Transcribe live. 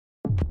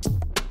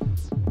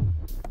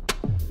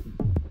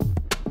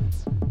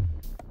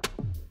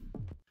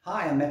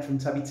Hi, I'm Matt from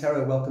Tubby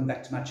Tarot. Welcome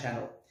back to my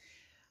channel.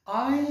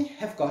 I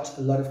have got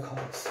a lot of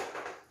cards,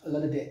 a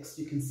lot of decks.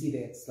 You can see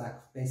there, it's like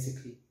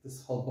basically this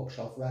whole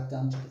bookshelf right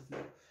down to the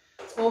floor.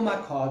 It's all my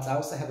cards. I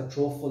also have a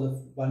drawer full of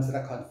ones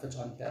that I can't fit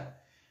on here.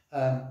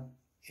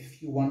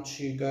 If you want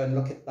to go and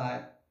look at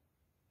my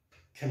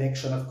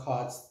collection of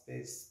cards,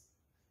 there's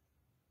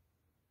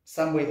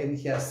somewhere in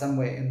here,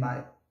 somewhere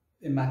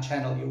in my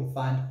channel, you will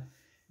find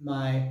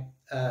my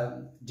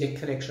deck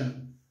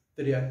collection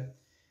video.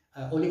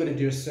 All you're going to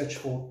do is search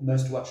for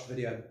most watched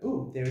video.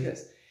 Boom, there it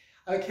is.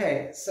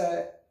 Okay,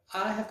 so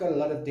I have got a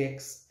lot of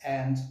decks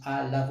and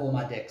I love all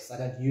my decks. I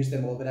don't use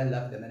them all, but I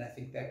love them and I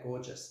think they're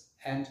gorgeous.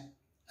 And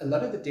a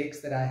lot of the decks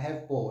that I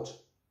have bought,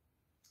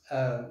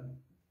 quite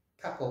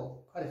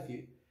a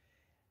few,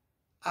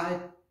 I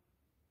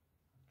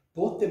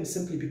bought them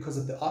simply because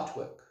of the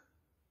artwork.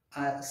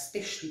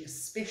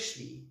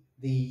 Especially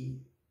the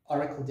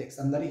Oracle decks.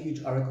 I'm not a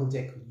huge Oracle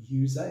deck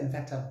user. In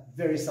fact, I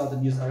very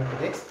seldom use Oracle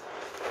decks.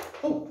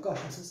 Oh gosh,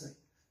 I'm so sorry.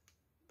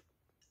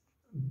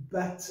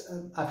 But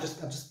I've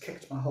just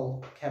kicked my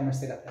whole camera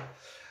setup here.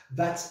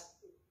 But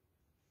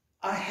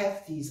I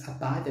have these, I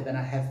buy them and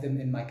I have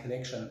them in my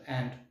collection.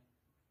 And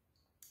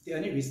the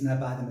only reason I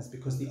buy them is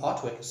because the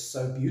artwork is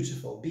so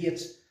beautiful. Be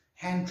it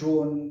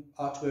hand-drawn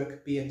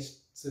artwork, be it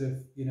sort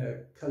of, you know,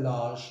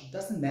 collage. It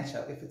doesn't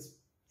matter.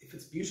 If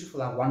it's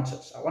beautiful, I want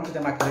it. I want it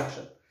in my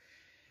collection.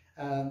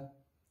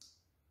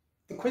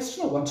 The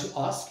question I want to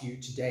ask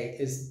you today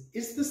is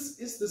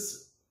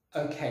this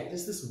okay?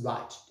 Is this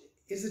right?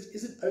 Is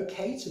it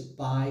okay to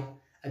buy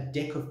a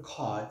deck of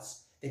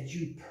cards that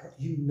you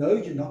know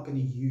you're not going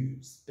to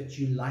use, but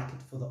you like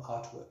it for the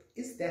artwork?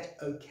 Is that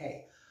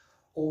okay?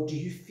 Or do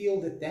you feel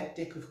that that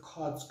deck of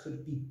cards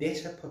could be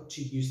better put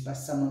to use by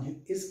someone who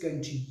is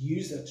going to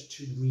use it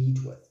to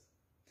read with?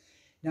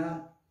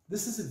 Now,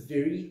 this is a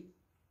very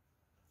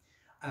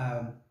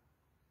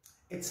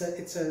it's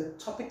a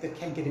topic that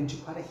can get into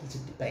quite a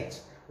heated debate,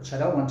 which I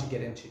don't want to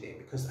get into there,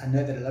 because I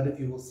know that a lot of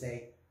you will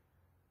say,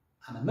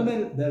 I'm a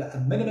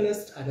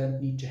minimalist, I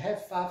don't need to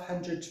have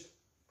 500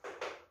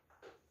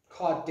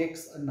 card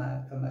decks on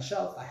my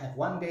shelf. I have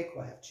one deck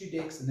or I have two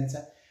decks, and that's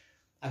it.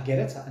 I get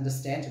it, I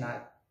understand, and I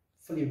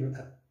fully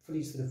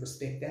sort of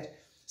respect that.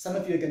 Some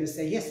of you are going to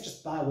say, yes,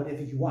 just buy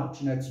whatever you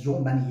want. You know, it's your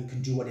money, you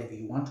can do whatever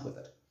you want with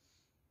it.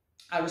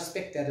 I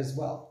respect that as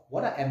well.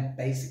 What I am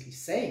basically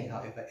saying,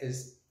 however,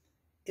 is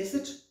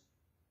it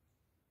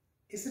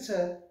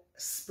a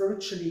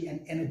spiritually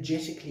and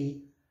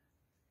energetically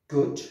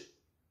good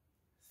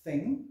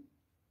thing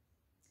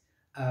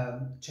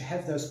to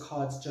have those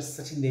cards just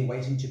sitting there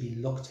waiting to be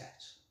looked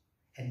at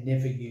and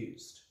never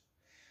used?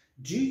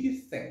 Do you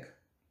think,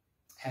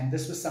 and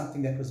this was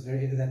something that was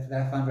that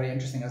I found very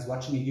interesting. I was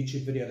watching a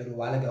YouTube video a little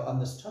while ago on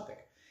this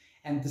topic,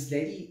 and this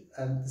lady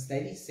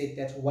said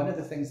that one of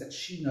the things that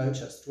she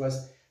noticed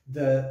was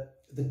the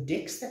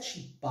decks that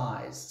she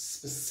buys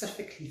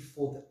specifically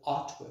for the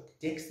artwork,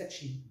 decks that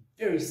she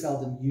very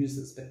seldom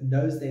uses but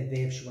knows they're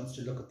there if she wants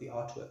to look at the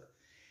artwork.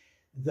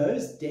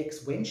 Those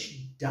decks, when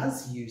she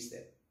does use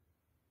them,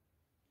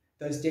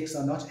 those decks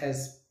are not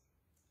as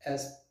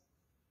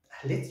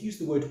let's use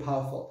the word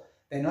powerful.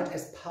 They're not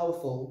as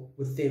powerful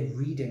with their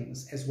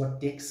readings as what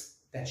decks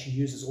that she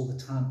uses all the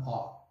time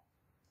are.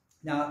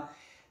 Now,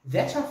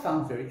 that I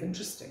found very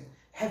interesting.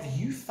 Have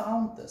you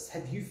found this?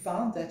 Have you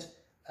found that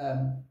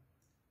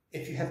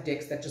if you have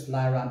decks that just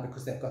lie around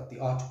because they've got the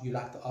art, you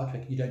like the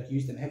artwork, you don't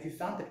use them, have you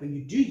found that when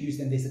you do use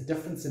them, there's a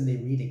difference in their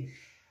reading?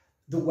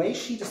 The way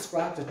she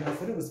described it, and I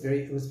thought it was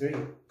very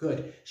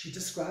good. She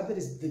described it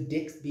as the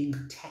decks being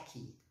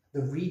tacky,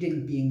 the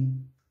reading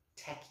being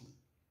tacky.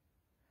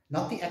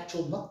 Not the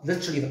actual, not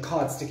literally the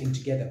cards sticking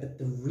together, but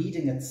the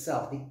reading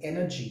itself, the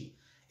energy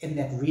in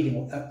that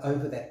reading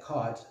over that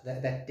card,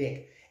 that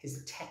deck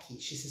is tacky.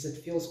 She says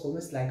it feels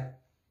almost like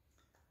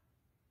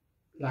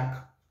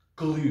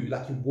glue,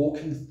 like you're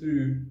walking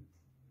through,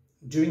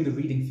 doing the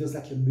reading feels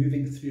like you're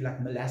moving through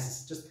like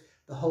molasses. Just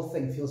the whole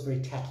thing feels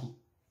very tacky.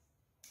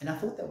 And I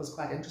thought that was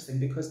quite interesting,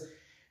 because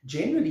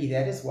generally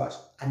that is what,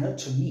 I know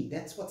to me,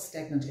 that's what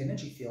stagnant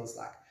energy feels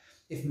like.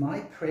 If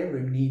my prayer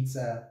room needs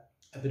a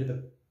bit of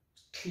a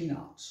clean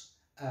out,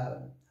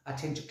 I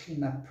tend to clean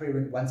my prayer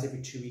room once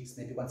every 2 weeks,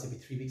 maybe once every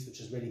 3 weeks,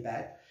 which is really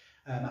bad.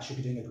 I should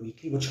be doing it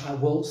weekly, which I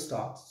will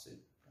start soon.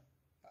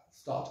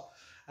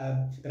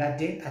 But I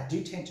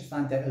do tend to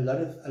find that a lot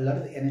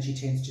of the energy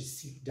tends to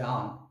seep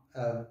down.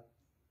 A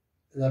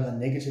lot of the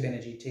negative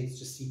energy tends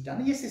to seep down.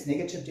 And yes, there's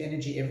negative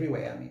energy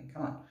everywhere. I mean,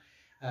 come on.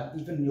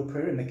 Even in your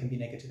prayer room, there can be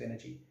negative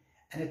energy.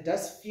 And it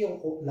does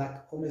feel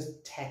like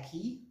almost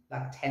tacky,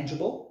 like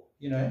tangible,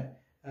 you know.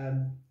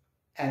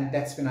 And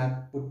that's when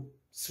I would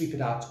sweep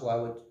it out, or I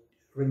would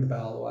ring the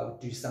bell, or I would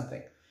do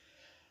something.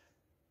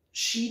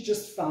 She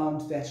just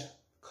found that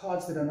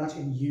cards that are not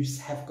in use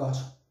have got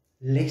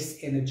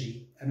less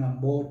energy and are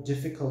more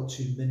difficult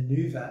to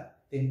maneuver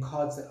than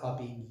cards that are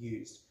being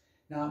used.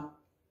 Now,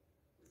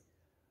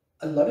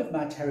 a lot of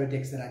my tarot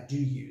decks that I do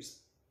use,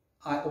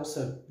 I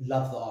also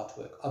love the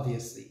artwork,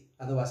 obviously,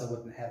 otherwise I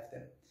wouldn't have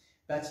them.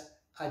 But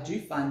I do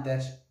find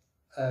that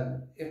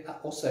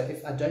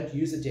if I don't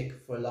use a deck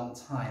for a long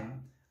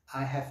time,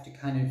 I have to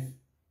kind of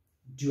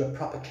do a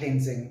proper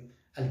cleansing,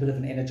 a bit of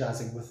an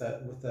energizing with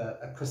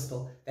a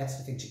crystal. That's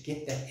the thing, to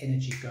get that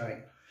energy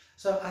going.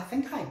 So I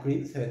think I agree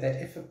with her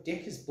that if a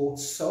deck is bought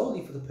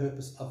solely for the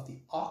purpose of the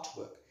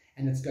artwork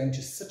and it's going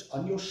to sit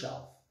on your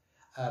shelf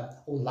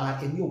or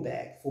lie in your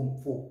bag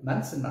for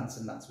months and months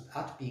and months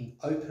without being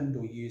opened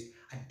or used,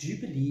 I do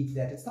believe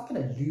that it's not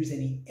going to lose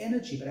any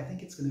energy, but I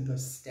think it's going to go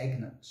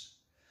stagnant.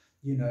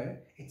 You know,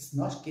 it's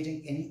not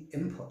getting any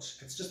input.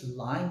 It's just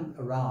lying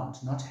around,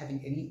 not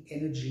having any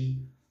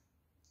energy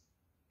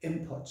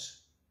input.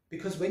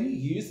 Because when you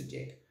use the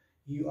deck,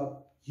 you are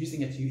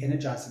using it, you're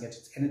energizing it,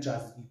 it's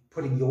energizing, you're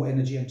putting your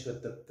energy into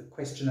it, the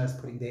questioner is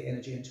putting their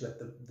energy into it,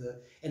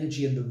 the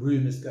energy in the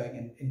room is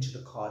going into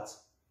the cards.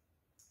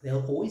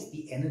 They'll always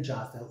be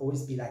energized, they'll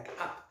always be like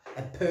up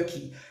and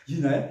perky,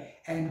 you know.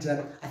 And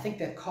I think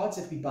that cards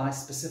that we buy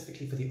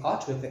specifically for the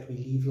artwork that we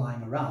leave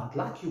lying around,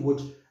 like you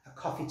would a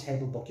coffee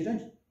table book, you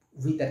don't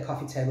read that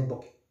coffee table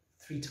book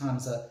 3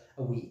 times a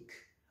week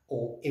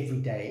or every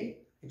day.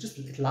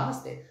 It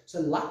lies there. So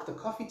like the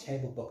coffee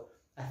table book,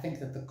 I think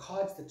that the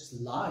cards that just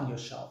lie on your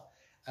shelf,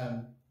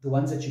 the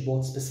ones that you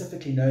bought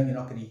specifically knowing you're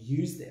not going to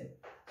use them,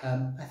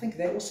 I think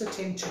they also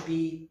tend to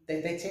be,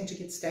 they tend to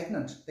get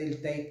stagnant.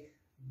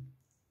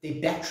 Their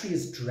battery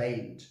is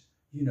drained,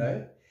 you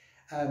know.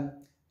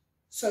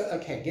 So,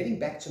 okay, getting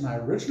back to my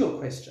original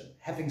question,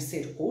 having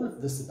said all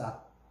of this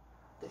about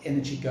the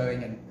energy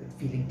going and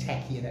feeling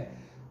tacky in it,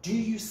 do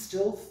you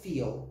still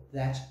feel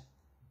that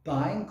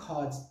buying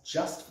cards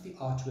just for the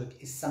artwork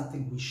is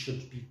something we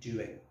should be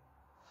doing?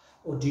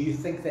 Or do you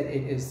think that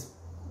it is,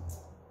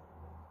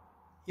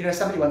 you know,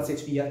 somebody once said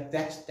to me, yeah,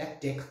 that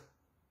deck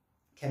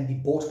can be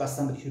bought by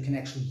somebody who can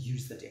actually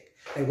use the deck.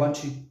 They want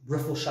to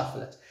riffle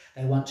shuffle it.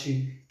 They want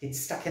to get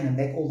stuck in and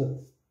make all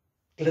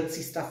the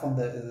glitzy stuff on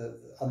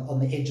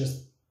the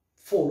edges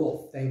fall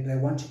off. They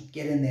want to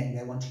get in there and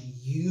they want to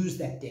use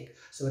that deck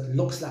so it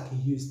looks like a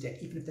used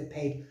deck, even if they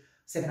paid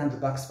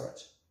 $700 for it,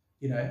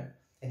 you know.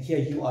 And here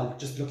you are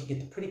just looking at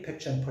the pretty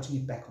picture and putting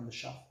it back on the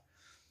shelf.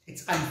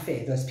 It's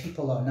unfair. Those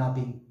people are now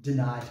being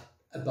denied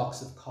a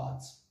box of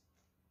cards.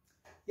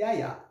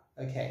 Yeah,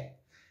 okay.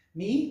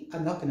 Me,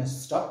 I'm not going to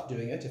stop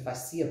doing it if I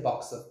see a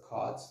box of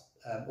cards,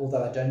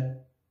 although I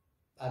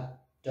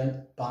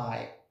don't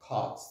buy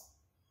cards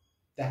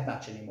that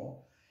much anymore.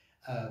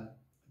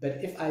 But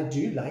if I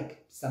do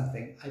like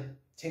something, I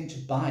tend to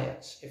buy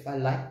it. If I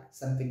like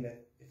something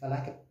if I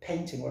like a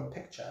painting or a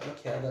picture, look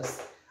here,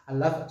 this, I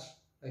love it,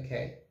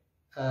 okay.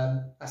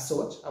 I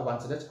saw it, I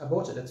wanted it, I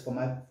bought it. It's for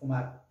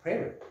my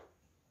prayer room.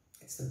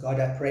 It's the God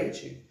I pray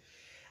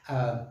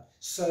to.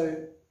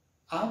 So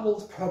I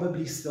will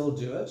probably still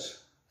do it.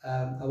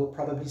 I will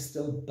probably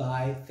still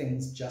buy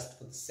things just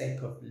for the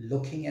sake of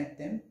looking at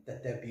them,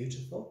 that they're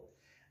beautiful.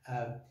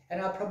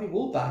 And I probably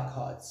will buy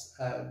cards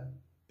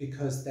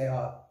because they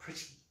are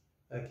pretty,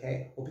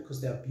 okay, or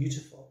because they are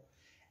beautiful.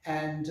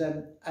 And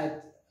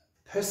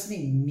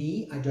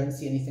personally, I don't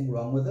see anything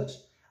wrong with it.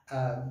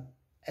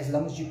 As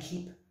long as you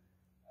keep,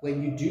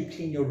 when you do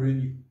clean your room,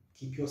 you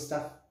keep your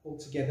stuff all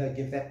together,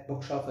 give that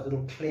bookshelf a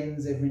little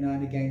cleanse every now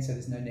and again so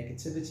there's no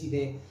negativity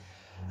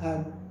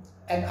there.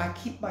 And I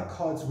keep my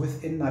cards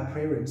within my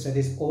prayer room, so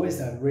there's always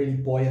a really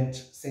buoyant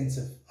sense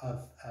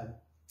of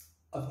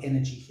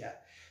energy here.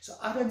 So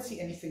I don't see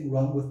anything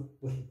wrong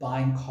with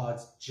buying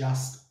cards,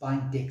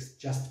 buying decks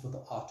just for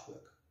the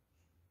artwork.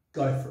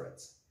 Go for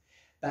it.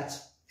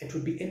 But it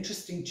would be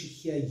interesting to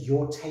hear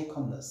your take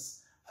on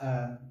this.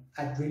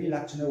 I'd really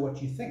like to know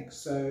what you think.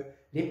 So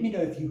let me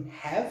know if you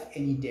have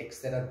any decks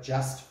that are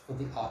just for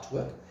the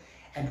artwork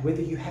and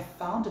whether you have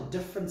found a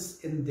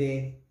difference in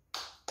their,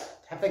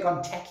 have they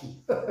gone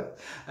tacky?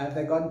 Have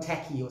they gone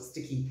tacky or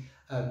sticky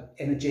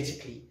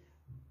energetically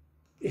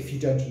if you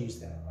don't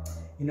use them?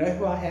 You know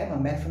who I am.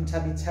 I'm Matt from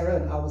Tubby Tarot,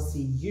 and I will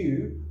see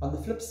you on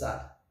the flip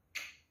side.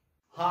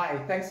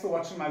 Hi, thanks for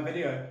watching my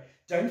video.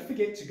 Don't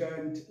forget to go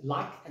and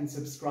like and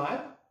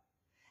subscribe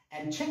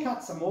and check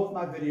out some more of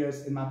my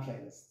videos in my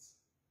playlists.